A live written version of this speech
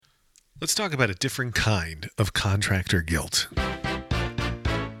Let's talk about a different kind of contractor guilt.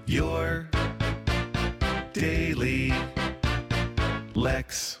 Your daily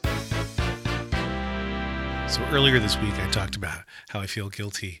Lex. So earlier this week, I talked about how I feel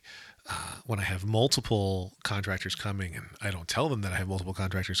guilty when I have multiple contractors coming, and I don't tell them that I have multiple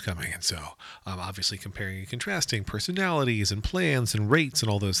contractors coming. And so I'm obviously comparing and contrasting personalities and plans and rates and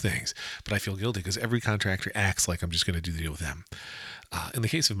all those things. But I feel guilty because every contractor acts like I'm just going to do the deal with them. In the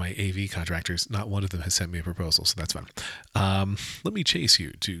case of my AV contractors, not one of them has sent me a proposal, so that's fun. Let me chase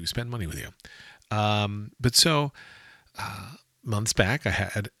you to spend money with you. Months back, I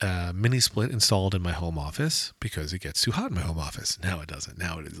had a mini split installed in my home office because it gets too hot in my home office. Now it doesn't.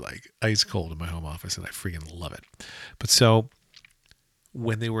 Now it is like ice cold in my home office, and I freaking love it. But so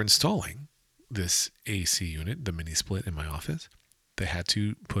when they were installing this AC unit, the mini split in my office, they had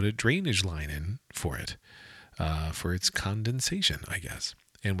to put a drainage line in for it, for its condensation, I guess.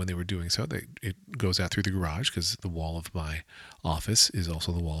 And when they were doing so, it goes out through the garage because the wall of my office is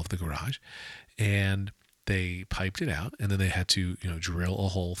also the wall of the garage. And they piped it out, and then they had to, drill a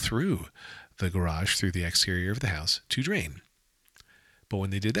hole through the garage, through the exterior of the house to drain. But when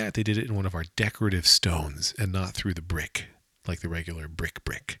they did that, they did it in one of our decorative stones and not through the brick, like the regular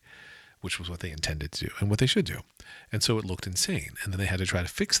brick, which was what they intended to do and what they should do. And so it looked insane. And then they had to try to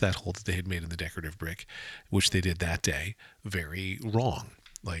fix that hole that they had made in the decorative brick, which they did that day, very wrong.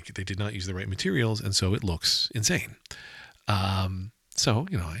 Like they did not use the right materials, and so it looks insane.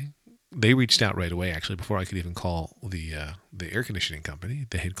 They reached out right away, actually, before I could even call the air conditioning company.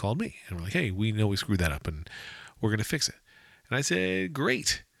 They had called me and were like, hey, we know we screwed that up and we're going to fix it. And I said,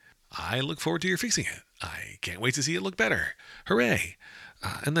 great. I look forward to your fixing it. I can't wait to see it look better. Hooray.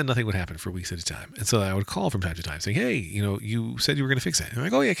 And then nothing would happen for weeks at a time. And so I would call from time to time saying, hey, you said you were going to fix it. And I'm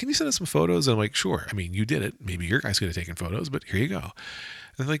like, oh, yeah, can you send us some photos? And I'm like, sure. I mean, you did it. Maybe your guys could have taken photos, but here you go. And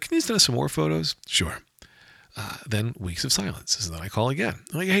they're like, can you send us some more photos? Sure. Then weeks of silence. So then I call again.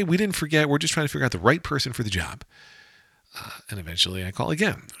 I'm like, hey, we didn't forget. We're just trying to figure out the right person for the job. And eventually I call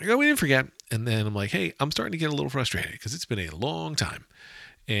again. I go, we didn't forget. And then I'm like, hey, I'm starting to get a little frustrated because it's been a long time.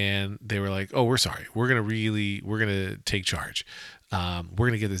 And they were like, oh, we're sorry. We're going to take charge. We're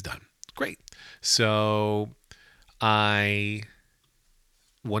going to get this done. Great. So I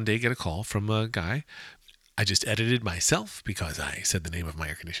one day get a call from a guy. I just edited myself because I said the name of my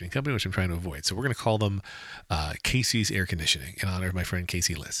air conditioning company, which I'm trying to avoid. So we're going to call them Casey's Air Conditioning in honor of my friend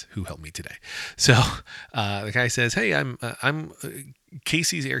Casey Liss, who helped me today. So the guy says, hey, I'm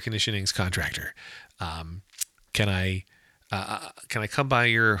Casey's Air Conditioning's contractor. Can I come by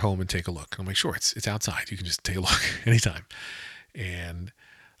your home and take a look? I'm like, sure, it's outside. You can just take a look anytime. And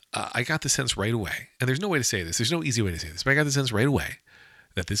I got the sense right away, and there's no way to say this. There's no easy way to say this, but I got the sense right away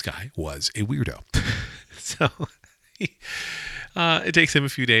that this guy was a weirdo. So it takes him a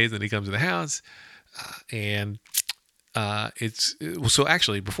few days, and he comes to the house, so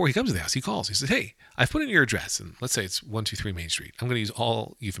actually before he comes to the house, he calls. He says, hey, I've put in your address, and let's say it's 123 Main Street. I'm going to use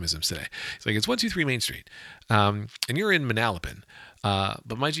all euphemisms today. It's like, it's 123 Main Street, and you're in Manalapan,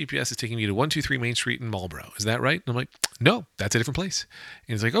 but my GPS is taking you to 123 Main Street in Marlboro. Is that right? And I'm like, no, that's a different place.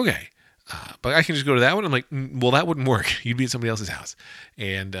 And he's like, okay. But I can just go to that one. I'm like, well, that wouldn't work. You'd be at somebody else's house.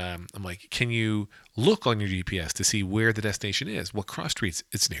 And I'm like, can you look on your GPS to see where the destination is, what cross streets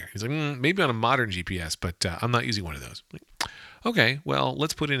it's near? He's like, maybe on a modern GPS, but I'm not using one of those. I'm like, okay, well,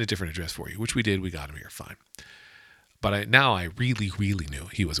 let's put in a different address for you, which we did. We got him here. Fine. But I really, really knew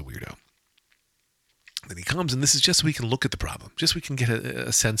he was a weirdo. Then he comes, and this is just so we can look at the problem, just so we can get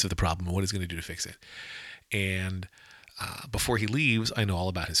a sense of the problem and what he's going to do to fix it. And before he leaves, I know all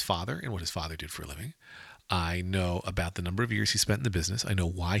about his father and what his father did for a living. I know about the number of years he spent in the business. I know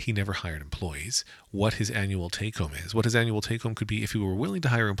why he never hired employees, what his annual take-home is, what his annual take-home could be if he were willing to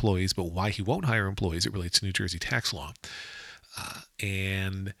hire employees, but why he won't hire employees. It relates to New Jersey tax law.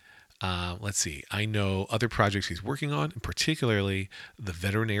 Let's see. I know other projects he's working on, and particularly the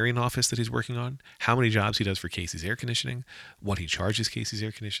veterinarian office that he's working on, how many jobs he does for Casey's Air Conditioning, what he charges Casey's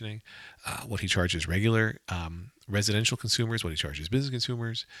Air Conditioning, what he charges regular residential consumers, what he charges business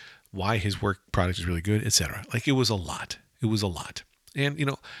consumers, why his work product is really good, etc. Like, it was a lot. It was a lot. And,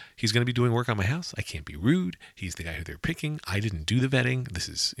 he's going to be doing work on my house. I can't be rude. He's the guy who they're picking. I didn't do the vetting. This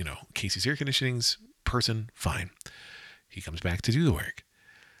is, Casey's Air Conditioning's person. Fine. He comes back to do the work.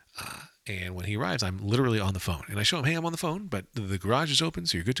 And when he arrives, I'm literally on the phone. And I show him, hey, I'm on the phone, but the garage is open,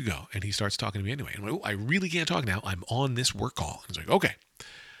 so you're good to go. And he starts talking to me anyway. And I'm like, oh, I really can't talk now. I'm on this work call. And he's like, okay.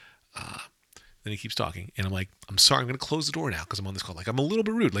 Then he keeps talking, and I'm like, I'm sorry, I'm going to close the door now because I'm on this call. Like, I'm a little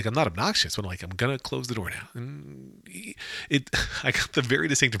bit rude. Like, I'm not obnoxious, but I'm like, I'm going to close the door now. And I got the very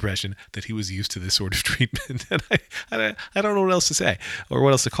distinct impression that he was used to this sort of treatment. And I don't know what else to say or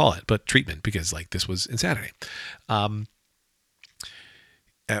what else to call it, but treatment, because like this was insanity.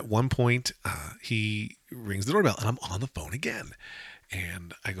 At one point, he rings the doorbell, and I'm on the phone again.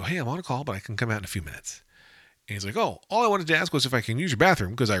 And I go, hey, I'm on a call, but I can come out in a few minutes. And he's like, oh, all I wanted to ask was if I can use your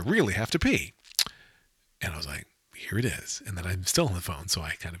bathroom because I really have to pee. And I was like, here it is. And then I'm still on the phone, so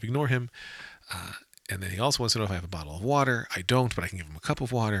I kind of ignore him. And then he also wants to know if I have a bottle of water. I don't, but I can give him a cup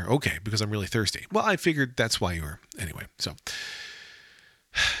of water. Okay, because I'm really thirsty. Well, I figured that's why you were. Anyway, so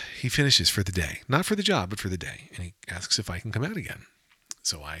he finishes for the day. Not for the job, but for the day. And he asks if I can come out again.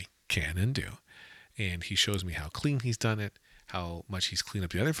 So I can and do. And he shows me how clean he's done it, how much he's cleaned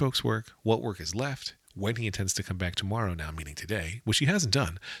up the other folks' work, what work is left, when he intends to come back tomorrow, now meaning today, which he hasn't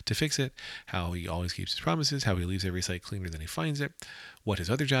done, to fix it, how he always keeps his promises, how he leaves every site cleaner than he finds it, what his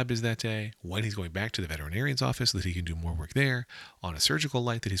other job is that day, when he's going back to the veterinarian's office so that he can do more work there, on a surgical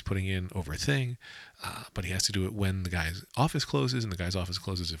light that he's putting in over a thing, but he has to do it when the guy's office closes, and the guy's office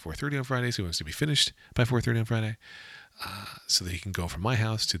closes at 4:30 on Friday, so he wants to be finished by 4:30 on Friday, so that he can go from my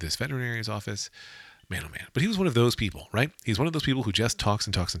house to this veterinarian's office. Man, oh man. But he was one of those people, right? He's one of those people who just talks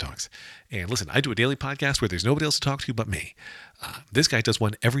and talks and talks. And listen, I do a daily podcast where there's nobody else to talk to but me. This guy does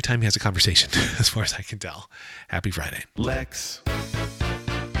one every time he has a conversation, as far as I can tell. Happy Friday. Lex